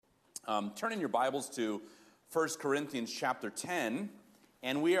Turn in your Bibles to 1 Corinthians chapter 10,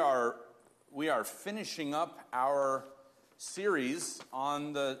 and we are finishing up our series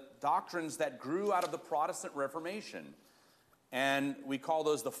on the doctrines that grew out of the Protestant Reformation. And we call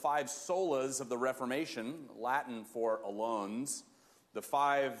those the five solas of the Reformation, Latin for alones, the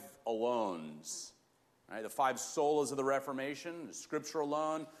five alones. Right? The five solas of the Reformation: Scripture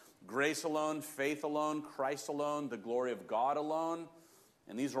alone, grace alone, faith alone, Christ alone, the glory of God alone.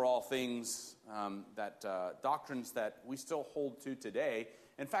 And these are all things, doctrines that we still hold to today.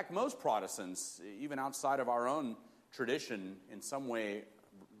 In fact, most Protestants, even outside of our own tradition, in some way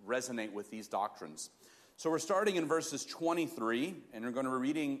resonate with these doctrines. So we're starting in verses 23, and we're going to be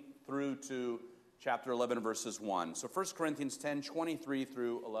reading through to chapter 11, verses 1. So 1 Corinthians 10, 23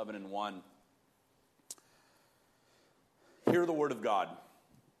 through 11 and 1. Hear the word of God.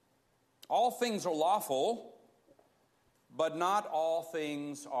 All things are lawful, but not all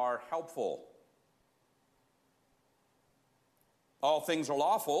things are helpful. All things are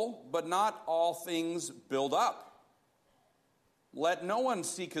lawful, but not all things build up. Let no one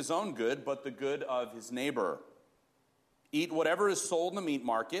seek his own good, but the good of his neighbor. Eat whatever is sold in the meat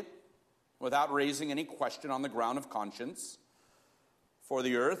market, without raising any question on the ground of conscience. For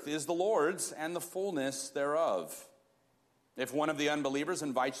the earth is the Lord's, and the fullness thereof. If one of the unbelievers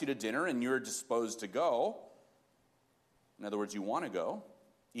invites you to dinner, and you're disposed to go, in other words, you want to go,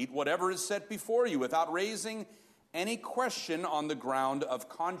 eat whatever is set before you, without raising any question on the ground of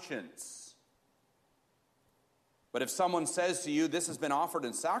conscience. But if someone says to you, this has been offered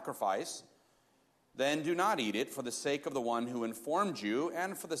in sacrifice, then do not eat it for the sake of the one who informed you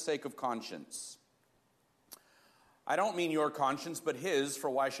and for the sake of conscience. I don't mean your conscience, but his, for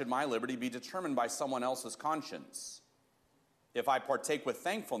why should my liberty be determined by someone else's conscience? If I partake with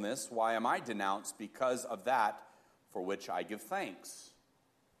thankfulness, why am I denounced because of that for which I give thanks?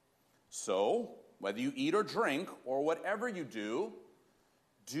 So, whether you eat or drink, or whatever you do,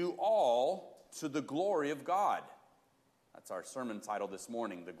 do all to the glory of God. That's our sermon title this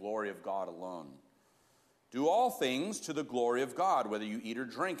morning, The Glory of God Alone. Do all things to the glory of God, whether you eat or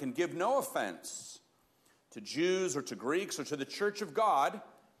drink, and give no offense to Jews or to Greeks or to the church of God,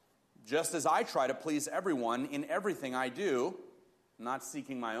 just as I try to please everyone in everything I do, not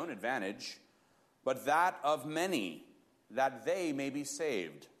seeking my own advantage, but that of many, that they may be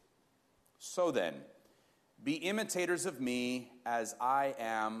saved. So then, be imitators of me as I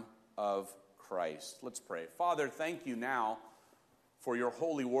am of Christ. Let's pray. Father, thank you now for your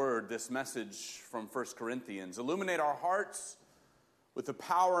holy word, this message from 1 Corinthians. Illuminate our hearts with the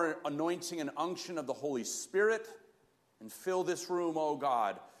power, anointing, and unction of the Holy Spirit, and fill this room, O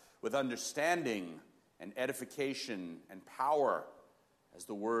God, with understanding and edification and power as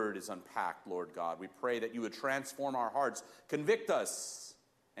the word is unpacked, Lord God. We pray that you would transform our hearts, convict us,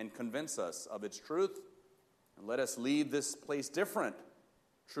 and convince us of its truth, and let us leave this place different,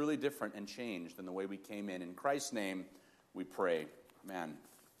 truly different and changed than the way we came in. In Christ's name, we pray. Amen.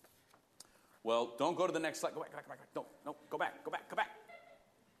 Well, don't go to the next slide. Go back. No, go back.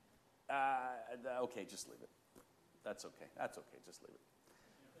 Okay, just leave it. That's okay, just leave it.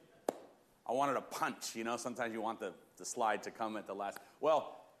 I wanted a punch, sometimes you want the slide to come at the last.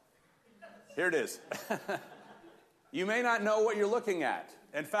 Well, here it is. You may not know what you're looking at.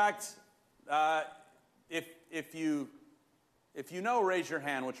 In fact, if you know, raise your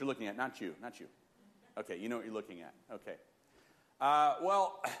hand what you're looking at. Not you. Okay, you know what you're looking at. Okay.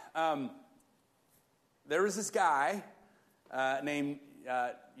 There was this guy named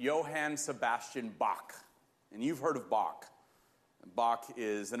Johann Sebastian Bach, and you've heard of Bach. Bach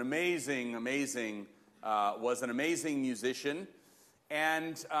is an amazing musician,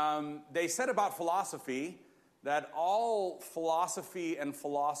 and they said about philosophy that all philosophy and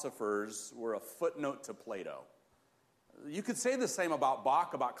philosophers were a footnote to Plato. You could say the same about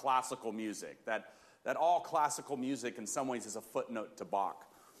Bach, about classical music, that all classical music in some ways is a footnote to Bach.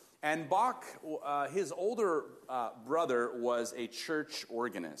 And Bach, his older brother was a church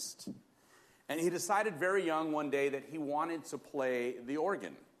organist. And he decided very young one day that he wanted to play the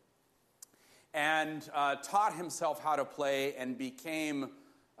organ. And taught himself how to play and became,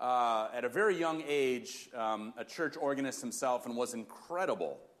 at a very young age, a church organist himself, and was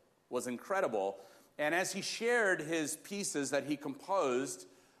incredible. And as he shared his pieces that he composed,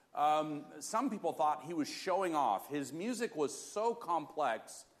 some people thought he was showing off. His music was so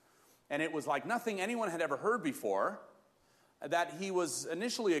complex, and it was like nothing anyone had ever heard before, that he was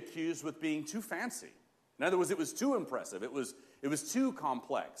initially accused with being too fancy. In other words, it was too impressive. It was too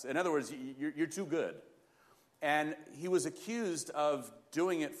complex. In other words, you're too good. And he was accused of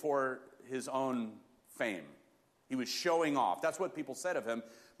doing it for his own fame. He was showing off. That's what people said of him.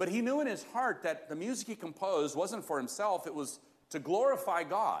 But he knew in his heart that the music he composed wasn't for himself, it was to glorify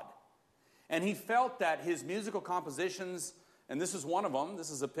God. And he felt that his musical compositions, and this is one of them, this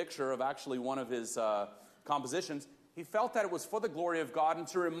is a picture of actually one of his compositions, he felt that it was for the glory of God and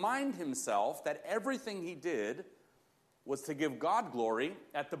to remind himself that everything he did was to give God glory.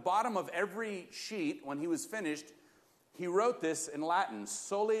 At the bottom of every sheet, when he was finished, he wrote this in Latin,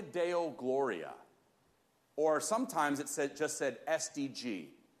 Soli Deo Gloria. Or sometimes it just said SDG.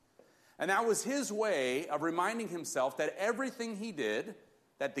 And that was his way of reminding himself that everything he did,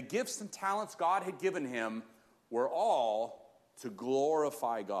 that the gifts and talents God had given him, were all to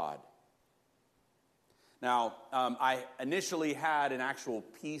glorify God. Now, I initially had an actual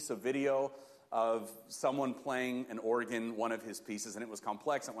piece of video of someone playing an organ, one of his pieces, and it was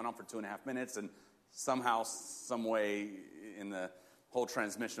complex. It went on for 2.5 minutes, and somehow, some way, in the whole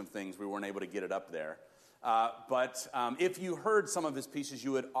transmission of things, we weren't able to get it up there. But if you heard some of his pieces,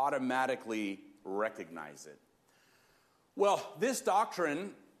 you would automatically recognize it. Well, this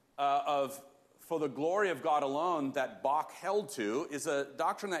doctrine of for the glory of God alone that Bach held to is a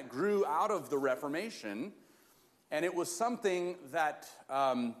doctrine that grew out of the Reformation, and it was something that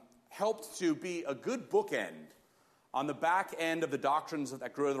helped to be a good bookend on the back end of the doctrines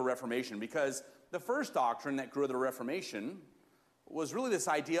that grew out of the Reformation, because the first doctrine that grew out of the Reformation was really this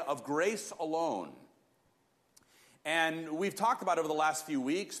idea of grace alone. And we've talked about over the last few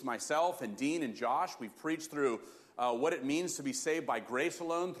weeks, myself and Dean and Josh, we've preached through what it means to be saved by grace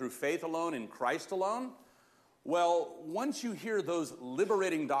alone, through faith alone, in Christ alone. Well, once you hear those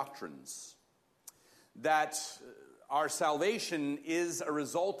liberating doctrines, that our salvation is a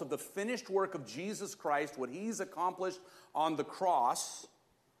result of the finished work of Jesus Christ, what he's accomplished on the cross,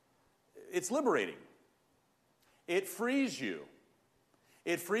 it's liberating. It frees you.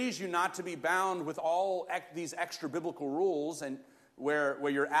 It frees you not to be bound with all these extra biblical rules and where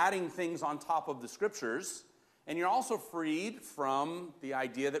you're adding things on top of the scriptures. And you're also freed from the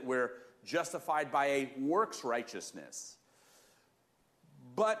idea that we're justified by a works righteousness.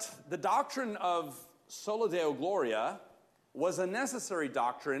 But the doctrine of Sola Deo Gloria was a necessary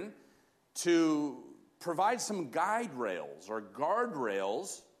doctrine to provide some guide rails or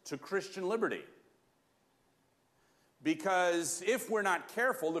guardrails to Christian liberty. Because if we're not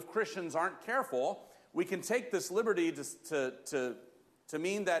careful, if Christians aren't careful, we can take this liberty to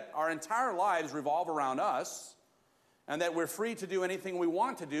mean that our entire lives revolve around us and that we're free to do anything we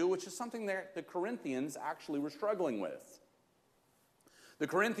want to do, which is something that the Corinthians actually were struggling with. The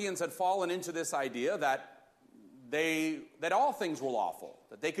Corinthians had fallen into this idea that all things were lawful,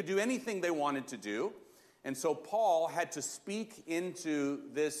 that they could do anything they wanted to do. And so Paul had to speak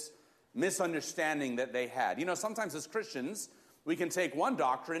into this misunderstanding that they had. You know, sometimes as Christians, we can take one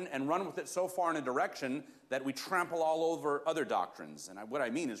doctrine and run with it so far in a direction that we trample all over other doctrines. And what I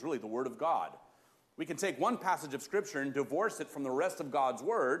mean is really the Word of God. We can take one passage of Scripture and divorce it from the rest of God's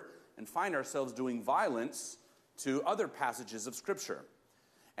Word and find ourselves doing violence to other passages of Scripture.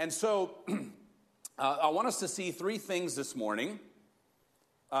 And so I want us to see three things this morning.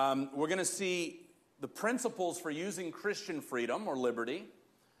 We're going to see the principles for using Christian freedom or liberty,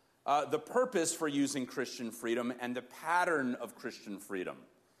 the purpose for using Christian freedom, and the pattern of Christian freedom.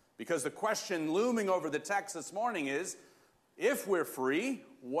 Because the question looming over the text this morning is, if we're free,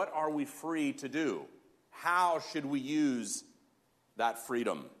 what are we free to do? How should we use that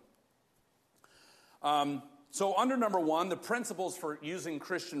freedom? So under number one, the principles for using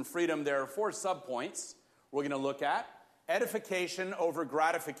Christian freedom, there are 4 subpoints we're going to look at. Edification over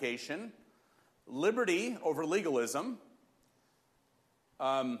gratification, liberty over legalism,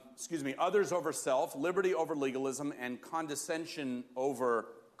 others over self, liberty over legalism, and condescension over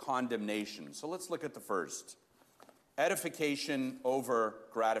condemnation. So let's look at the first. Edification over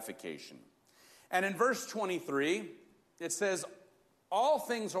gratification. And in verse 23, it says, all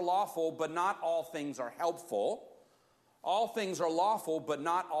things are lawful, but not all things are helpful. All things are lawful, but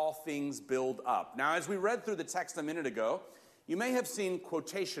not all things build up. Now, as we read through the text a minute ago, you may have seen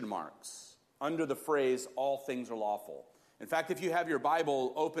quotation marks under the phrase, all things are lawful. In fact, if you have your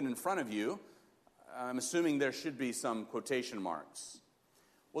Bible open in front of you, I'm assuming there should be some quotation marks.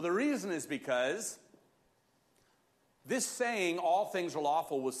 Well, the reason is because this saying, all things are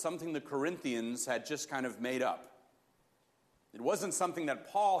lawful, was something the Corinthians had just kind of made up. It wasn't something that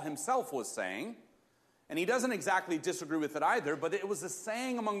Paul himself was saying, and he doesn't exactly disagree with it either, but it was a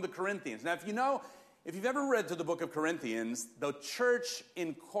saying among the Corinthians. Now, if you've ever read through the book of Corinthians, the church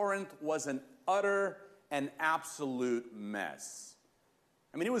in Corinth was an utter and absolute mess.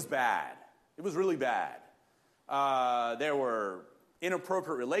 I mean, it was bad. It was really bad. There were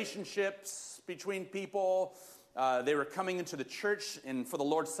inappropriate relationships between people. They were coming into the church, and for the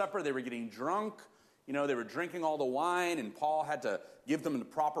Lord's Supper, they were getting drunk. You know, they were drinking all the wine, and Paul had to give them the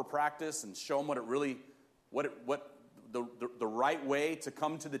proper practice and show them the right way to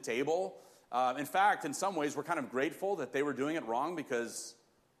come to the table. In fact, in some ways, we're kind of grateful that they were doing it wrong, because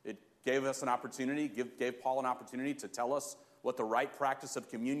it gave us an opportunity, gave Paul an opportunity to tell us what the right practice of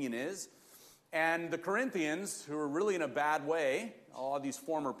communion is. And the Corinthians, who were really in a bad way, all of these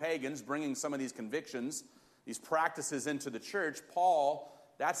former pagans bringing some of these convictions, these practices into the church, Paul,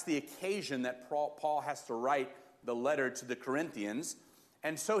 that's the occasion that Paul has to write the letter to the Corinthians.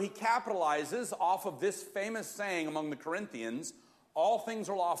 And so he capitalizes off of this famous saying among the Corinthians, all things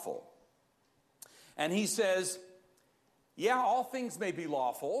are lawful. And he says, yeah, all things may be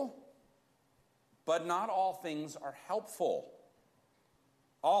lawful, but not all things are helpful.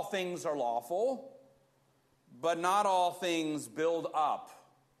 All things are lawful, but not all things build up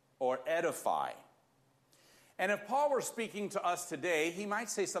or edify. And if Paul were speaking to us today, he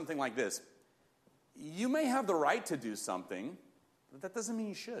might say something like this: you may have the right to do something, but that doesn't mean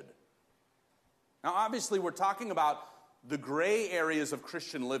you should. Now, obviously, we're talking about the gray areas of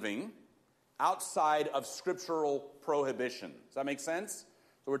Christian living outside of scriptural prohibition. Does that make sense?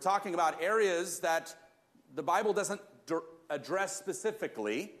 So we're talking about areas that the Bible doesn't address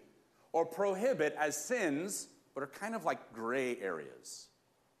specifically or prohibit as sins, but are kind of like gray areas.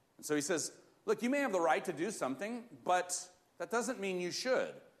 And so he says, look, you may have the right to do something, but that doesn't mean you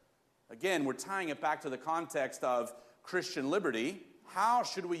should. Again, we're tying it back to the context of Christian liberty. How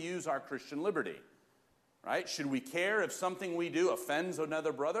should we use our Christian liberty? Right? Should we care if something we do offends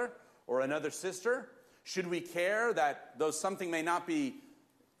another brother or another sister? Should we care that though something may not be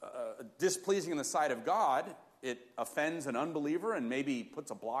displeasing in the sight of God, it offends an unbeliever and maybe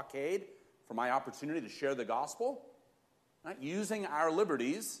puts a blockade for my opportunity to share the gospel? Right? Using our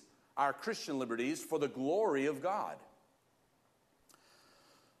liberties, our Christian liberties, for the glory of God.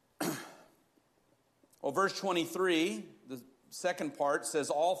 Well, verse 23, the second part says,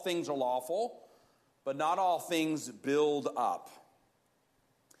 all things are lawful, but not all things build up.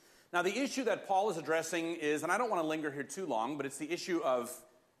 Now, the issue that Paul is addressing is, and I don't want to linger here too long, but it's the issue of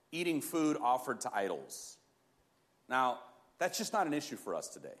eating food offered to idols. Now, that's just not an issue for us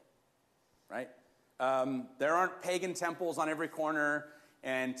today, right? There aren't pagan temples on every corner,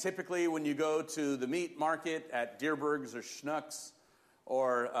 and typically when you go to the meat market at Dierberg's or Schnucks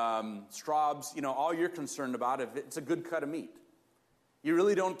or Straub's, you know, all you're concerned about is if it's a good cut of meat. You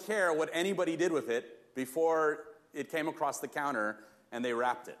really don't care what anybody did with it before it came across the counter and they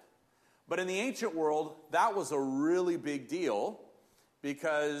wrapped it. But in the ancient world, that was a really big deal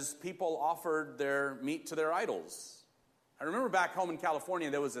because people offered their meat to their idols. I remember back home in California,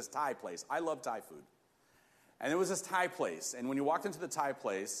 there was this Thai place. I love Thai food. And there was this Thai place, and when you walked into the Thai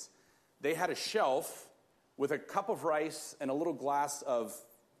place, they had a shelf with a cup of rice and a little glass of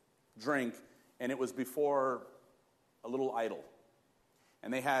drink, and it was before a little idol.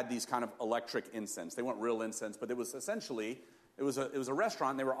 And they had these kind of electric incense. They weren't real incense, but it was essentially, it was a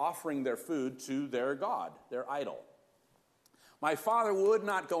restaurant, and they were offering their food to their god, their idol. My father would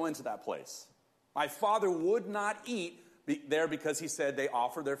not go into that place. My father would not eat there because he said they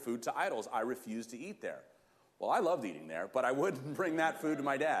offer their food to idols. I refused to eat there. Well, I loved eating there, but I wouldn't bring that food to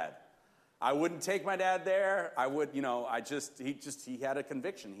my dad. I wouldn't take my dad there. I would, he had a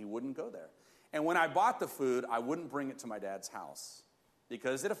conviction. He wouldn't go there. And when I bought the food, I wouldn't bring it to my dad's house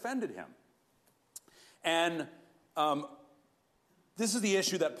because it offended him. And this is the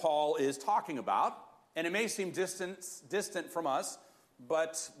issue that Paul is talking about. And it may seem distant from us,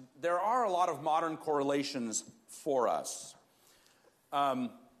 but there are a lot of modern correlations for us.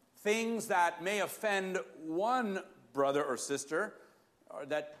 Things that may offend one brother or sister or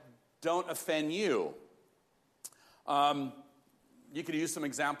that don't offend you. You could use some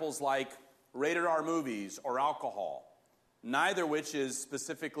examples like rated R movies or alcohol, neither which is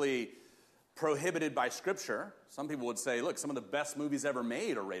specifically prohibited by Scripture. Some people would say, look, some of the best movies ever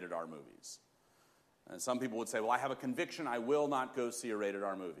made are rated R movies. And some people would say, well, I have a conviction, I will not go see a rated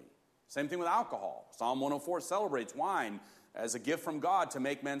R movie. Same thing with alcohol. Psalm 104 celebrates wine as a gift from God to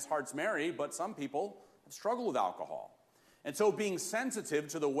make men's hearts merry, but some people have struggled with alcohol. And so being sensitive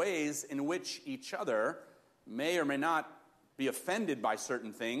to the ways in which each other may or may not be offended by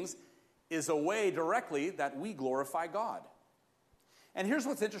certain things is a way directly that we glorify God. And here's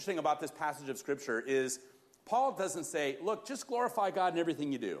what's interesting about this passage of Scripture is Paul doesn't say, look, just glorify God in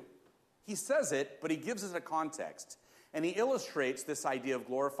everything you do. He says it, but he gives it a context. And he illustrates this idea of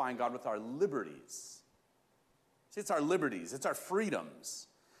glorifying God with our liberties. See, it's our liberties, it's our freedoms,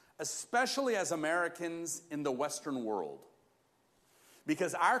 especially as Americans in the Western world.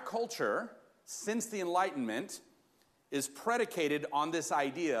 Because our culture since the Enlightenment is predicated on this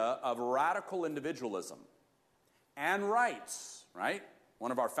idea of radical individualism and rights, right?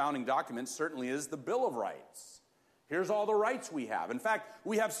 One of our founding documents certainly is the Bill of Rights. Here's all the rights we have. In fact,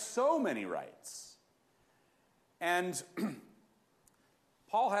 we have so many rights. And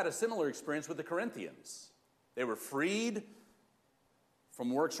Paul had a similar experience with the Corinthians. They were freed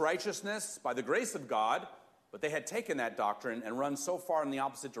from works righteousness by the grace of God, but they had taken that doctrine and run so far in the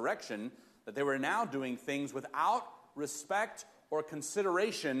opposite direction that they were now doing things without respect or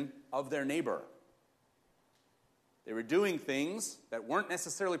consideration of their neighbor. They were doing things that weren't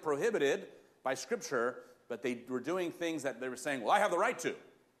necessarily prohibited by Scripture, but they were doing things that they were saying, well, I have the right to.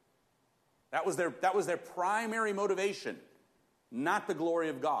 That was their primary motivation, not the glory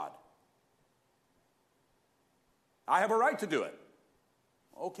of God. I have a right to do it.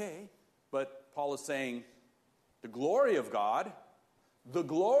 Okay, but Paul is saying the glory of God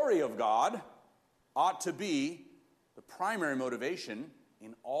ought to be the primary motivation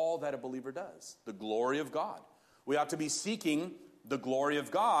in all that a believer does. The glory of God. We ought to be seeking the glory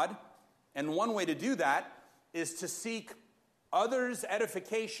of God, and one way to do that is to seek others'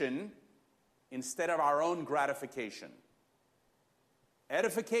 edification instead of our own gratification.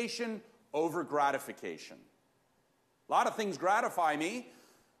 Edification over gratification. A lot of things gratify me,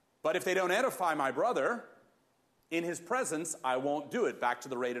 but if they don't edify my brother in his presence, I won't do it. Back to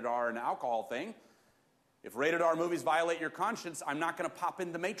the rated R and alcohol thing. If rated R movies violate your conscience, I'm not going to pop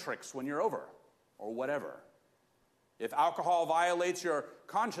in The Matrix when you're over, or whatever. If alcohol violates your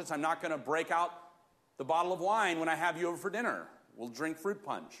conscience, I'm not going to break out the bottle of wine when I have you over for dinner. We'll drink fruit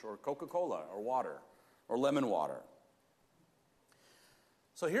punch, or Coca-Cola, or water, or lemon water.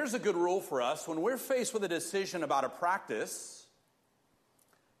 So here's a good rule for us. When we're faced with a decision about a practice,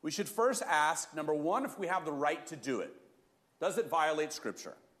 we should first ask, number one, if we have the right to do it. Does it violate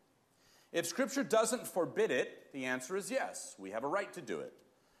Scripture? If Scripture doesn't forbid it, the answer is yes, we have a right to do it.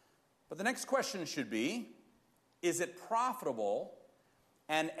 But the next question should be, is it profitable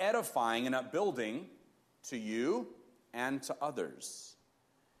and edifying and upbuilding to you and to others?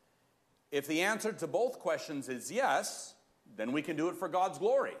 If the answer to both questions is yes, then we can do it for God's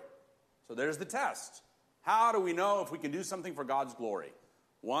glory. So there's the test. How do we know if we can do something for God's glory?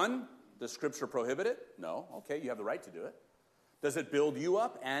 One, does Scripture prohibit it? No. Okay, you have the right to do it. Does it build you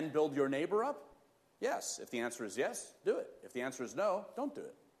up and build your neighbor up? Yes. If the answer is yes, do it. If the answer is no, don't do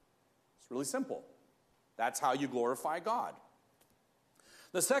it. It's really simple. That's how you glorify God.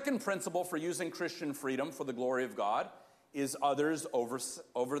 The second principle for using Christian freedom for the glory of God is others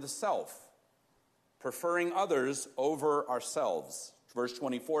over the self. Preferring others over ourselves. Verse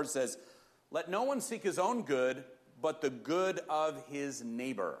 24 says, let no one seek his own good, but the good of his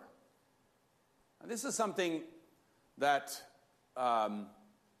neighbor. Now, this is something that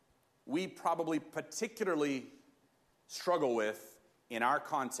we probably particularly struggle with in our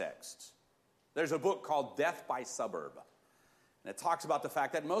context. There's a book called Death by Suburb. And it talks about the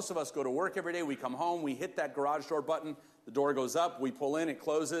fact that most of us go to work every day, we come home, we hit that garage door button, the door goes up, we pull in, it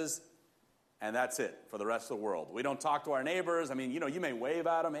closes, and that's it for the rest of the world. We don't talk to our neighbors. I mean, you may wave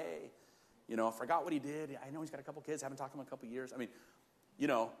at them, hey, I forgot what he did. I know he's got a couple kids, haven't talked to him in a couple years. I mean,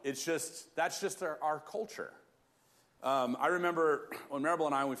 that's just our culture. I remember when Maribel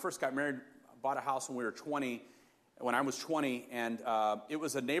and I, when we first got married, bought a house when I was 20, and it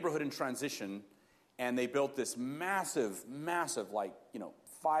was a neighborhood in transition, and they built this massive,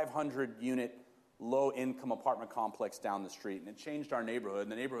 500-unit low-income apartment complex down the street, and it changed our neighborhood,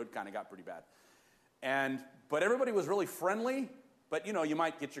 and the neighborhood kind of got pretty bad. But everybody was really friendly, but, you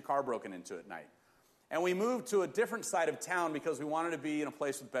might get your car broken into at night. And we moved to a different side of town because we wanted to be in a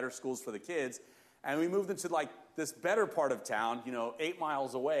place with better schools for the kids, and we moved into, this better part of town, 8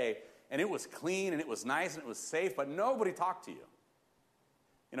 miles away, and it was clean, and it was nice, and it was safe, but nobody talked to you.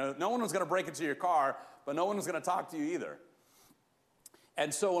 No one was going to break into your car, but no one was going to talk to you either.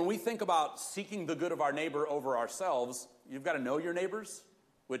 And so when we think about seeking the good of our neighbor over ourselves, you've got to know your neighbors,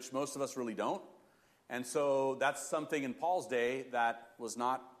 which most of us really don't. And so that's something in Paul's day that was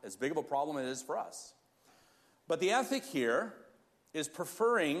not as big of a problem as it is for us. But the ethic here is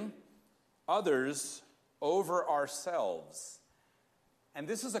preferring others over ourselves. And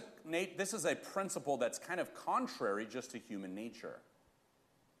this is a principle that's kind of contrary just to human nature.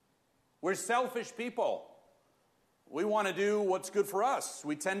 We're selfish people. We want to do what's good for us.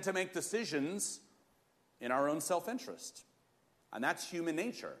 We tend to make decisions in our own self-interest. And that's human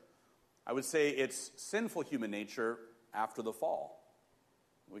nature. I would say it's sinful human nature after the fall.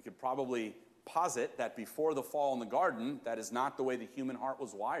 We could probably posit that before the fall in the garden, that is not the way the human heart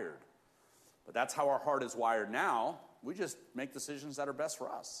was wired. But that's how our heart is wired now. We just make decisions that are best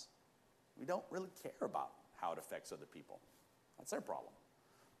for us. We don't really care about how it affects other people. That's their problem.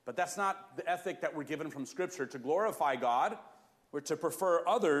 But that's not the ethic that we're given from Scripture. To glorify God, we're to prefer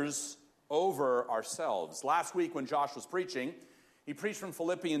others over ourselves. Last week when Josh was preaching, he preached from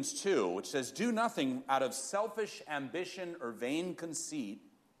Philippians 2, which says, "Do nothing out of selfish ambition or vain conceit,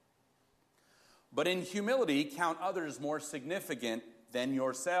 but in humility count others more significant than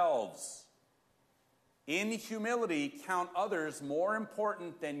yourselves." In humility, count others more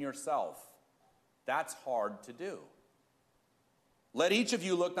important than yourself. That's hard to do. Let each of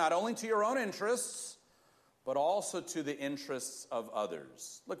you look not only to your own interests, but also to the interests of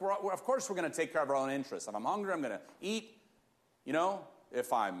others. Look, of course we're going to take care of our own interests. If I'm hungry, I'm going to eat. You know,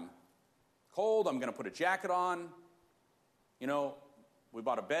 if I'm cold, I'm going to put a jacket on. You know, we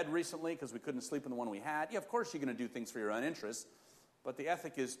bought a bed recently because we couldn't sleep in the one we had. Yeah, of course you're going to do things for your own interests. But the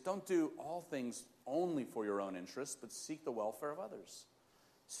ethic is don't do all things only for your own interests, but seek the welfare of others.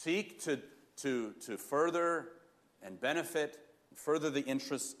 Seek to further and benefit, further the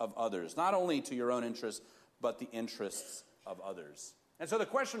interests of others. Not only to your own interests, but the interests of others. And so the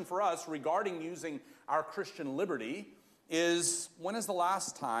question for us regarding using our Christian liberty is, when is the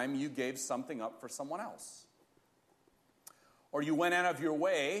last time you gave something up for someone else? Or you went out of your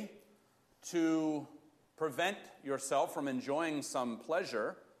way to prevent yourself from enjoying some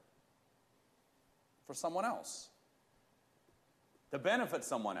pleasure for someone else, to benefit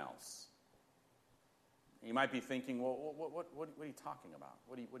someone else. You might be thinking, well, what are you talking about?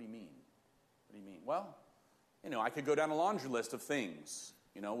 What do you mean? What do you mean? Well, I could go down a laundry list of things.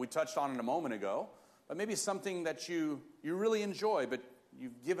 We touched on it a moment ago, but maybe something that you really enjoy, but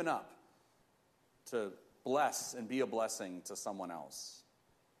you've given up to bless and be a blessing to someone else.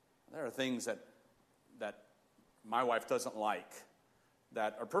 There are things that my wife doesn't like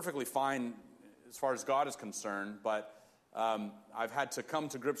that are perfectly fine as far as God is concerned, but I've had to come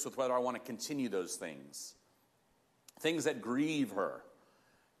to grips with whether I want to continue those things that grieve her.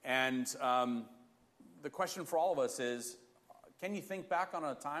 And the question for all of us is, can you think back on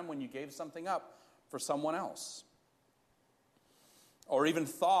a time when you gave something up for someone else? Or even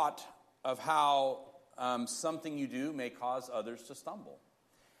thought of how something you do may cause others to stumble?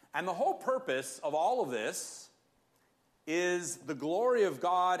 And the whole purpose of all of this is the glory of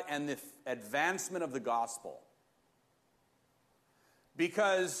God and the advancement of the gospel.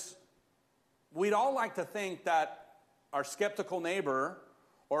 Because we'd all like to think that our skeptical neighbor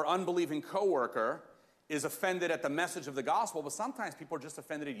or unbelieving coworker is offended at the message of the gospel, but sometimes people are just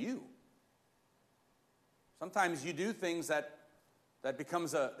offended at you. Sometimes you do things that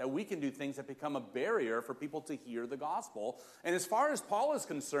we can do things that become a barrier for people to hear the gospel. And as far as Paul is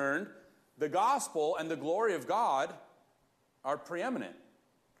concerned, the gospel and the glory of God are preeminent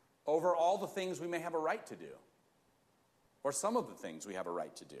over all the things we may have a right to do, or some of the things we have a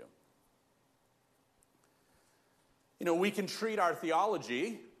right to do. We can treat our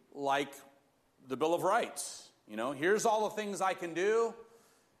theology like the Bill of Rights. Here's all the things I can do,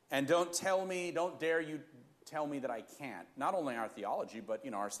 and don't dare you tell me that I can't. Not only our theology, but,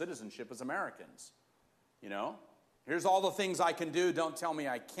 our citizenship as Americans. Here's all the things I can do, don't tell me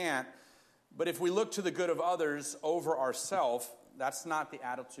I can't. But if we look to the good of others over ourselves, that's not the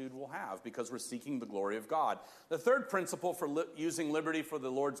attitude we'll have, because we're seeking the glory of God. The third principle for using liberty for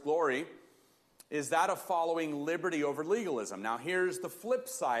the Lord's glory is that of following liberty over legalism. Now, here's the flip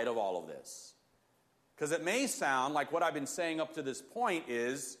side of all of this. Because it may sound like what I've been saying up to this point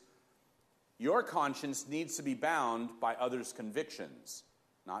is your conscience needs to be bound by others' convictions.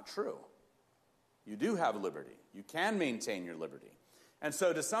 Not true. You do have liberty. You can maintain your liberty. And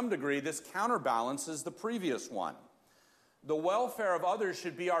so to some degree, this counterbalances the previous one. The welfare of others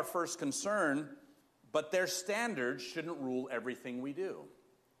should be our first concern, but their standards shouldn't rule everything we do.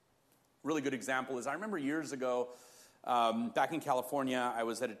 Really good example is, I remember years ago, back in California, I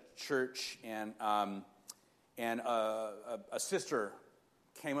was at a church, and a sister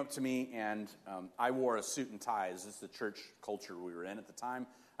came up to me, and I wore a suit and tie. This is the church culture we were in at the time.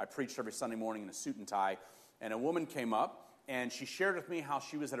 I preached every Sunday morning in a suit and tie, and a woman came up, and she shared with me how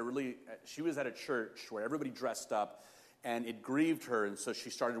she was at a church where everybody dressed up, and it grieved her, and so she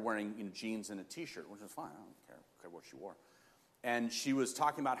started wearing jeans and a T-shirt, which was fine. I don't care what she wore. And she was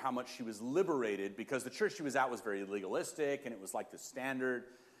talking about how much she was liberated because the church she was at was very legalistic, and it was like the standard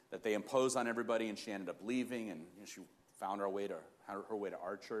that they impose on everybody, and she ended up leaving, and she found her way to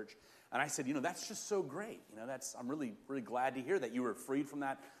our church. And I said, that's just so great. I'm really, really glad to hear that you were freed from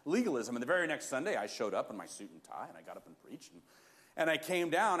that legalism. And the very next Sunday, I showed up in my suit and tie, and I got up and preached. And I came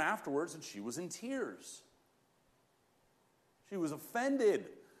down afterwards, and she was in tears. She was offended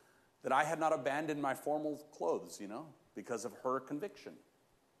that I had not abandoned my formal clothes, because of her conviction.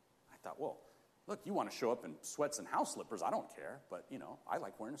 I I thought, well, look, you want to show up in sweats and house slippers. I don't care. But, I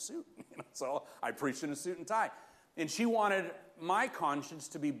like wearing a suit. So I preached in a suit and tie. And she wanted my conscience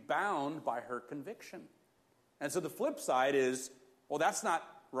to be bound by her conviction. And so the flip side is, well, that's not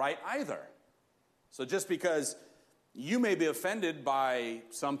right either. So just because you may be offended by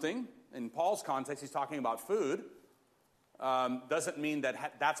something, in Paul's context, he's talking about food, doesn't mean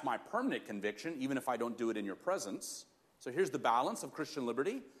that that's my permanent conviction, even if I don't do it in your presence. So here's the balance of Christian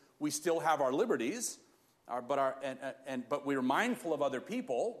liberty. We still have our liberties, but we're mindful of other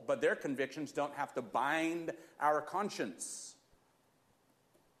people, but their convictions don't have to bind our conscience.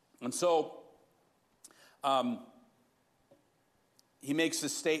 And so he makes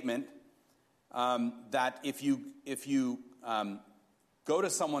this statement that if you go to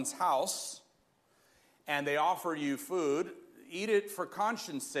someone's house and they offer you food, eat it for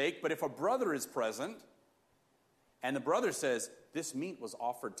conscience sake, but if a brother is present and the brother says, this meat was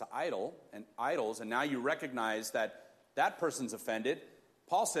offered to idols, and now you recognize that that person's offended,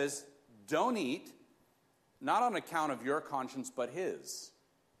 Paul says, don't eat, not on account of your conscience, but his,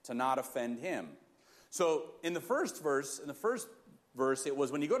 to not offend him. So in the first verse, it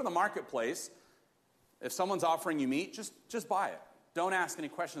was when you go to the marketplace, if someone's offering you meat, just buy it. Don't ask any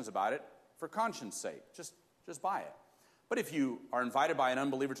questions about it for conscience sake. Just buy it. But if you are invited by an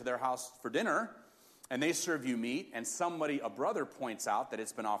unbeliever to their house for dinner, and they serve you meat, and a brother points out that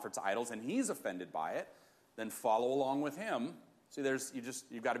it's been offered to idols, and he's offended by it, then follow along with him. See,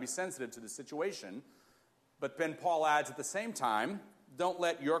 you've got to be sensitive to the situation. But then Paul adds at the same time, don't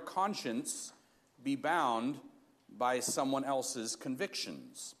let your conscience be bound by someone else's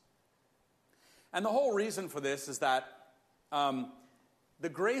convictions. And the whole reason for this is that the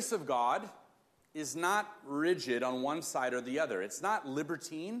grace of God is not rigid on one side or the other. It's not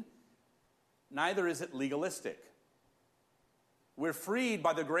libertine. Neither is it legalistic. We're freed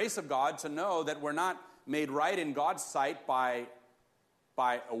by the grace of God to know that we're not made right in God's sight by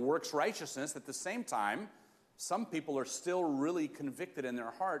a works righteousness. At the same time, some people are still really convicted in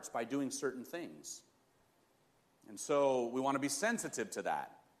their hearts by doing certain things. And so we want to be sensitive to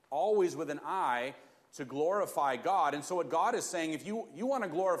that, always with an eye to glorify God. And so what God is saying, if you want to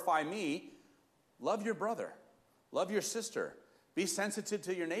glorify me, love your brother, love your sister, be sensitive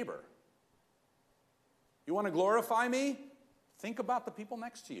to your neighbor. You want to glorify me? Think about the people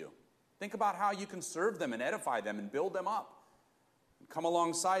next to you. Think about how you can serve them and edify them and build them up and come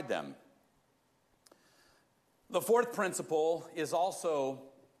alongside them. The fourth principle is also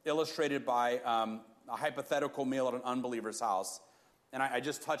illustrated by a hypothetical meal at an unbeliever's house. And I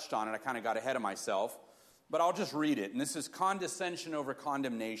just touched on it. I kind of got ahead of myself. But I'll just read it. And this is condescension over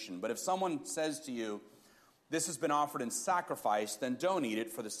condemnation. But if someone says to you, this has been offered in sacrifice, then don't eat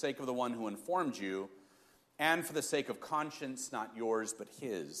it for the sake of the one who informed you, and for the sake of conscience, not yours, but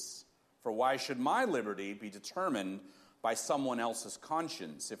his. For why should my liberty be determined by someone else's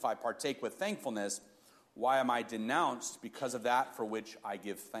conscience? If I partake with thankfulness, why am I denounced because of that for which I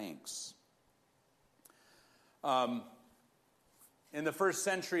give thanks? In the first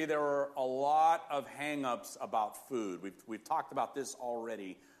century, there were a lot of hang-ups about food. We've talked about this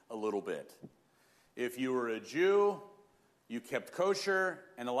already a little bit. If you were a Jew, you kept kosher,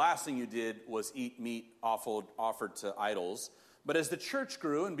 and the last thing you did was eat meat offered to idols. But as the church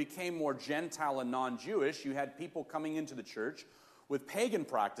grew and became more Gentile and non-Jewish, you had people coming into the church with pagan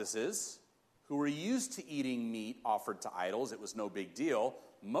practices who were used to eating meat offered to idols. It was no big deal.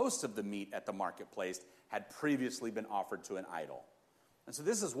 Most of the meat at the marketplace had previously been offered to an idol. And so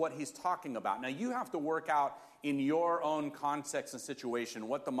this is what he's talking about. Now, you have to work out in your own context and situation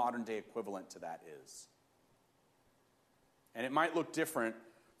what the modern-day equivalent to that is. And it might look different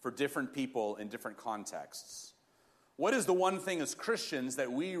for different people in different contexts. What is the one thing as Christians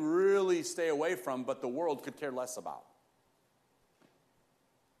that we really stay away from, but the world could care less about?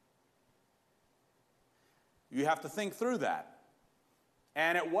 You have to think through that.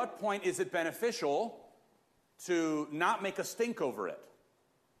 And at what point is it beneficial to not make a stink over it?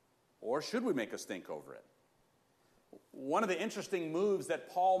 Or should we make a stink over it? One of the interesting moves that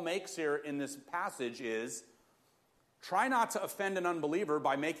Paul makes here in this passage is try not to offend an unbeliever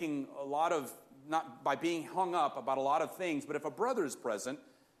by making not by being hung up about a lot of things, but if a brother is present,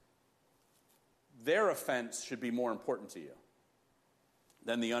 their offense should be more important to you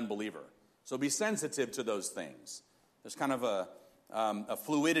than the unbeliever. So be sensitive to those things. There's kind of a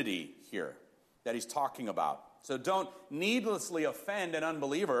fluidity here that he's talking about. So don't needlessly offend an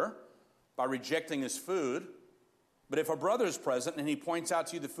unbeliever by rejecting his food. But if a brother is present and he points out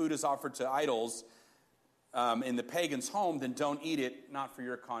to you the food is offered to idols in the pagan's home, then don't eat it, not for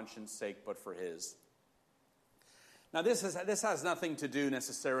your conscience sake, but for his. Now, this has nothing to do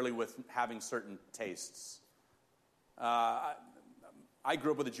necessarily with having certain tastes. I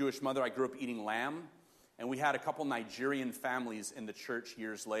grew up with a Jewish mother. I grew up eating lamb. And we had a couple Nigerian families in the church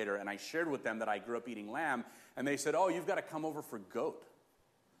years later. And I shared with them that I grew up eating lamb. And they said, oh, you've got to come over for goat.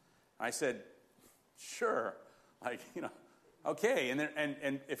 And I said, sure. Okay.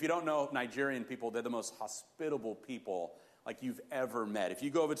 And if you don't know Nigerian people, they're the most hospitable people like you've ever met. If you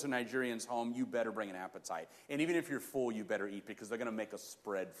go over to a Nigerian's home, you better bring an appetite. And even if you're full, you better eat because they're going to make a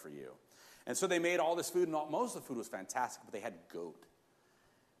spread for you. And so they made all this food, and most of the food was fantastic, but they had goat.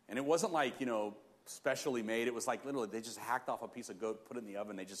 And it wasn't like, specially made. It was like literally they just hacked off a piece of goat, put it in the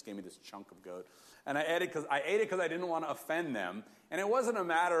oven. They just gave me this chunk of goat. And I ate it because I didn't want to offend them. And it wasn't a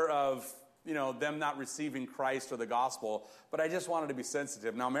matter of, them not receiving Christ or the gospel, but I just wanted to be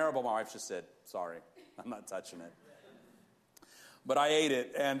sensitive. Now, Maribel, my wife, just said, sorry, I'm not touching it. But I ate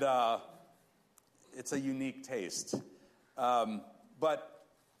it, and it's a unique taste. But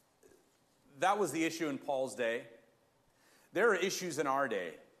that was the issue in Paul's day. There are issues in our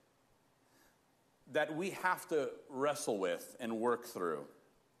day that we have to wrestle with and work through.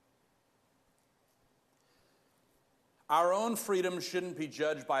 Our own freedom shouldn't be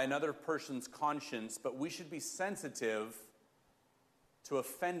judged by another person's conscience, but we should be sensitive to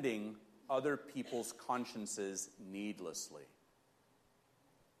offending other people's consciences needlessly.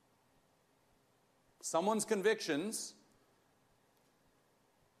 Someone's convictions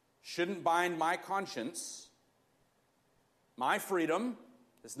shouldn't bind my conscience. My freedom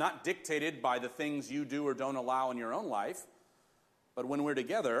is not dictated by the things you do or don't allow in your own life. But when we're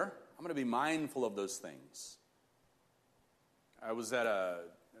together, I'm going to be mindful of those things. I was at a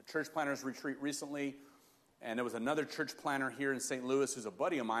church planners retreat recently, and there was another church planner here in St. Louis who's a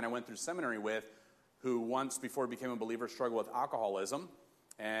buddy of mine I went through seminary with, who once, before he became a believer, struggled with alcoholism.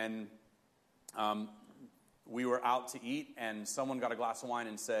 And we were out to eat, and someone got a glass of wine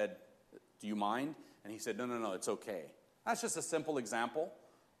and said, do you mind? And he said, no, it's okay. That's just a simple example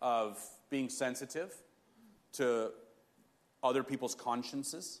of being sensitive to other people's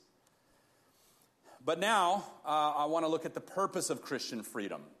consciences. But now, I want to look at the purpose of Christian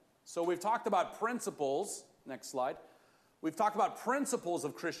freedom. So we've talked about principles. Next slide. We've talked about principles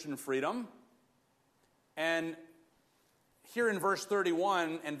of Christian freedom. And here in verse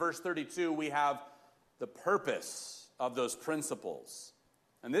 31 and verse 32, we have the purpose of those principles.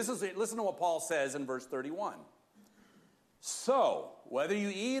 And listen to what Paul says in verse 31. So, whether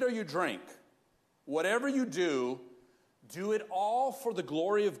you eat or you drink, whatever you do, do it all for the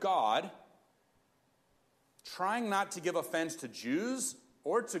glory of God, trying not to give offense to Jews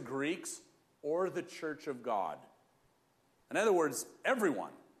or to Greeks or the church of God. In other words,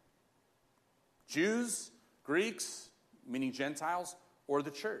 everyone. Jews, Greeks, meaning Gentiles, or the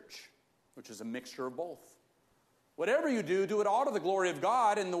church, which is a mixture of both. Whatever you do, do it all to the glory of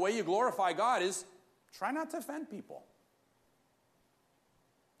God, and the way you glorify God is try not to offend people.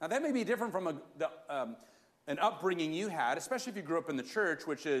 Now, that may be different from an upbringing you had, especially if you grew up in the church,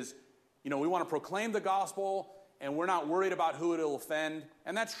 which is, we want to proclaim the gospel, and we're not worried about who it'll offend.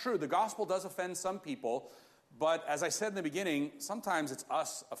 And that's true. The gospel does offend some people. But as I said in the beginning, sometimes it's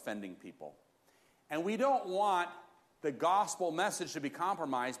us offending people. And we don't want the gospel message to be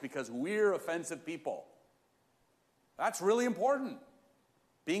compromised because we're offensive people. That's really important.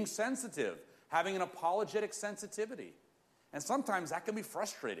 Being sensitive, having an apologetic sensitivity. And sometimes that can be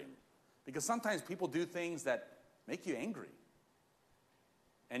frustrating because sometimes people do things that make you angry.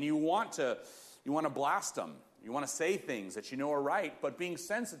 And you want to blast them. You want to say things that you know are right, but being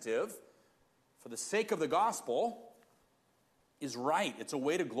sensitive for the sake of the gospel is right. It's a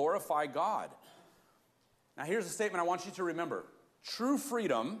way to glorify God. Now here's a statement I want you to remember. True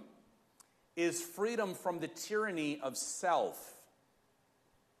freedom is freedom from the tyranny of self.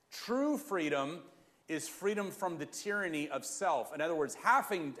 True freedom is freedom from the tyranny of self. In other words,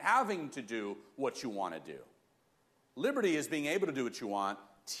 having to do what you want to do. Liberty is being able to do what you want.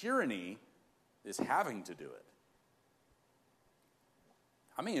 Tyranny is having to do it.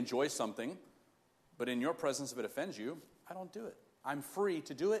 I may enjoy something, but in your presence, if it offends you, I don't do it. I'm free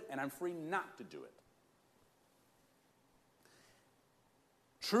to do it, and I'm free not to do it.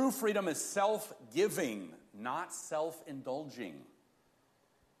 True freedom is self-giving, not self-indulging.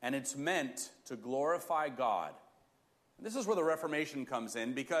 And it's meant to glorify God. And this is where the Reformation comes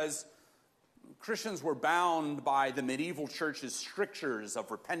in, because Christians were bound by the medieval church's strictures of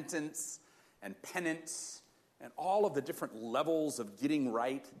repentance and penance and all of the different levels of getting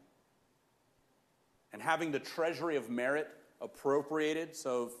right and having the treasury of merit appropriated.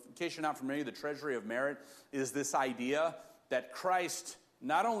 So in case you're not familiar, the treasury of merit is this idea that Christ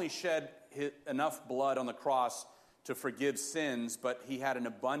not only shed enough blood on the cross to forgive sins, but he had an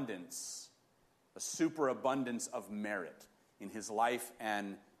abundance, a superabundance of merit in his life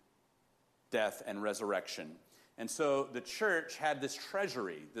and death and resurrection. And so the church had this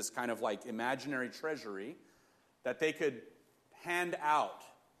treasury, this kind of like imaginary treasury, that they could hand out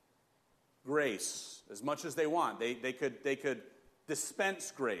grace as much as they want. They could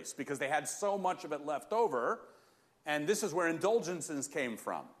dispense grace because they had so much of it left over. And this is where indulgences came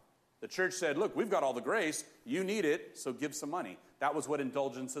from. The church said, look, we've got all the grace. You need it, so give some money. That was what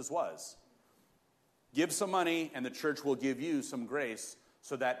indulgences was. Give some money, and the church will give you some grace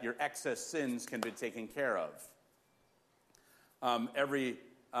so that your excess sins can be taken care of. Every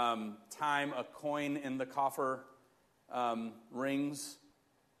time a coin in the coffer rings,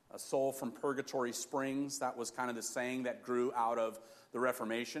 a soul from purgatory springs. That was kind of the saying that grew out of the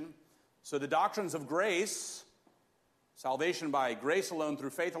Reformation. So the doctrines of grace, salvation by grace alone, through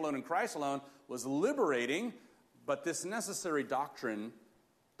faith alone, in Christ alone, was liberating. But this necessary doctrine,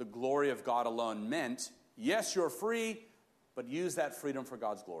 the glory of God alone, meant, yes, you're free, but use that freedom for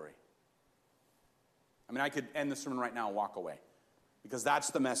God's glory. I mean, I could end the sermon right now and walk away, because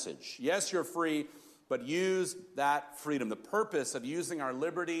that's the message. Yes, you're free, but use that freedom. The purpose of using our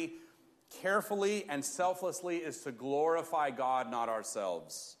liberty carefully and selflessly is to glorify God, not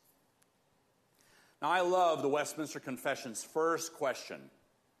ourselves. Now, I love the Westminster Confession's first question.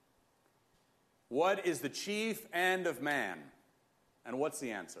 What is the chief end of man? And what's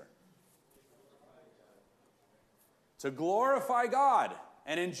the answer? To glorify God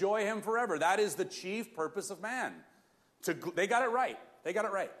and enjoy him forever. That is the chief purpose of man. They got it right. They got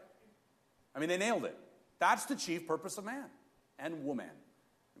it right. I mean, they nailed it. That's the chief purpose of man and woman,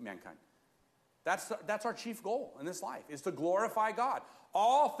 mankind. That's our chief goal in this life, is to glorify God.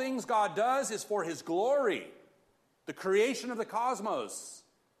 All things God does is for his glory. The creation of the cosmos,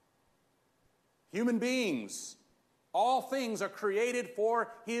 human beings, all things are created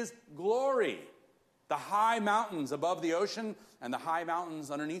for his glory. The high mountains above the ocean and the high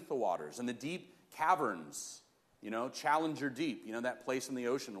mountains underneath the waters and the deep caverns, Challenger Deep, that place in the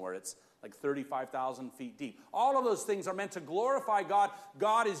ocean where it's like 35,000 feet deep. All of those things are meant to glorify God.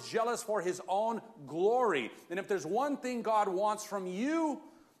 God is jealous for his own glory. And if there's one thing God wants from you,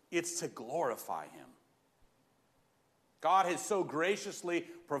 it's to glorify him. God has so graciously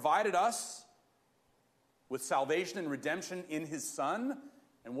provided us with salvation and redemption in his Son.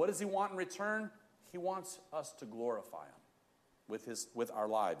 And what does he want in return? He wants us to glorify him with our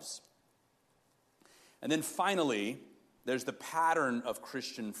lives. And then finally, there's the pattern of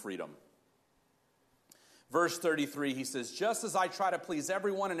Christian freedom. Verse 33, he says, just as I try to please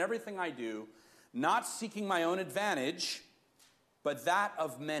everyone in everything I do, not seeking my own advantage, but that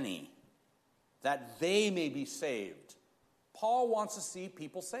of many, that they may be saved. Paul wants to see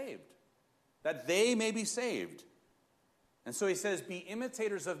people saved, that they may be saved. And so he says, be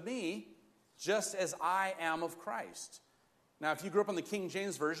imitators of me, just as I am of Christ. Now, if you grew up in the King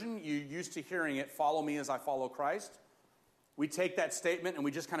James Version, you're used to hearing it, follow me as I follow Christ. We take that statement and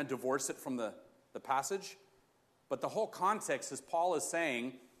we just kind of divorce it from the passage. But the whole context is Paul is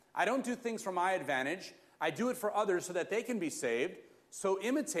saying, I don't do things for my advantage. I do it for others so that they can be saved. So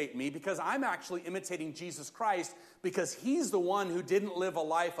imitate me, because I'm actually imitating Jesus Christ, because he's the one who didn't live a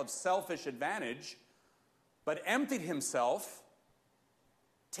life of selfish advantage, but emptied himself,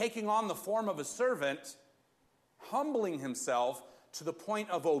 taking on the form of a servant, humbling himself to the point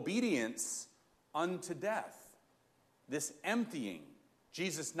of obedience unto death. This emptying.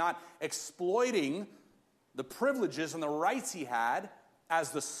 Jesus not exploiting the privileges and the rights he had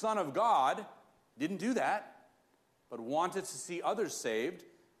as the Son of God, didn't do that, but wanted to see others saved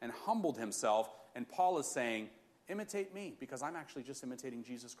and humbled himself. And Paul is saying, imitate me, because I'm actually just imitating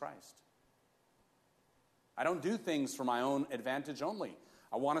Jesus Christ. I don't do things for my own advantage only.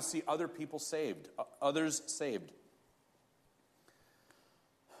 I want to see other people saved, others saved.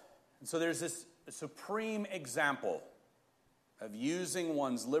 And so there's this supreme example of using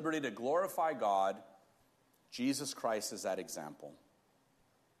one's liberty to glorify God. Jesus Christ is that example.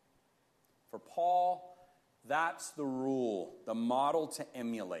 For Paul, that's the rule, the model to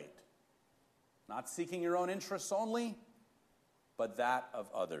emulate. Not seeking your own interests only, but that of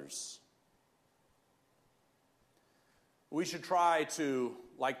others. We should try to,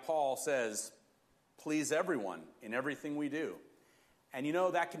 like Paul says, please everyone in everything we do. And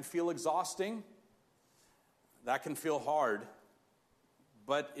that can feel exhausting. That can feel hard.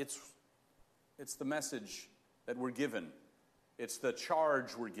 But it's the message that we're given. It's the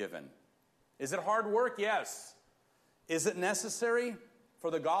charge we're given. Is it hard work? Yes. Is it necessary for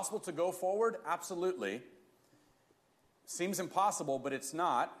the gospel to go forward? Absolutely. Seems impossible, but it's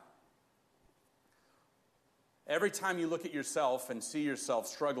not. Every time you look at yourself and see yourself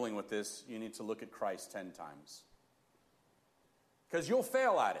struggling with this, you need to look at Christ 10 times. Because you'll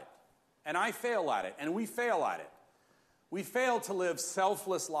fail at it, and I fail at it, and we fail at it. We fail to live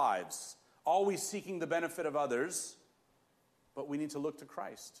selfless lives, always seeking the benefit of others, but we need to look to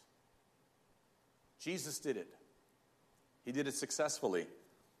Christ. Jesus did it. He did it successfully.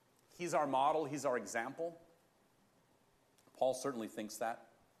 He's our model. He's our example. Paul certainly thinks that.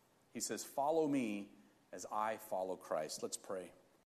 He says, follow me as I follow Christ. Let's pray.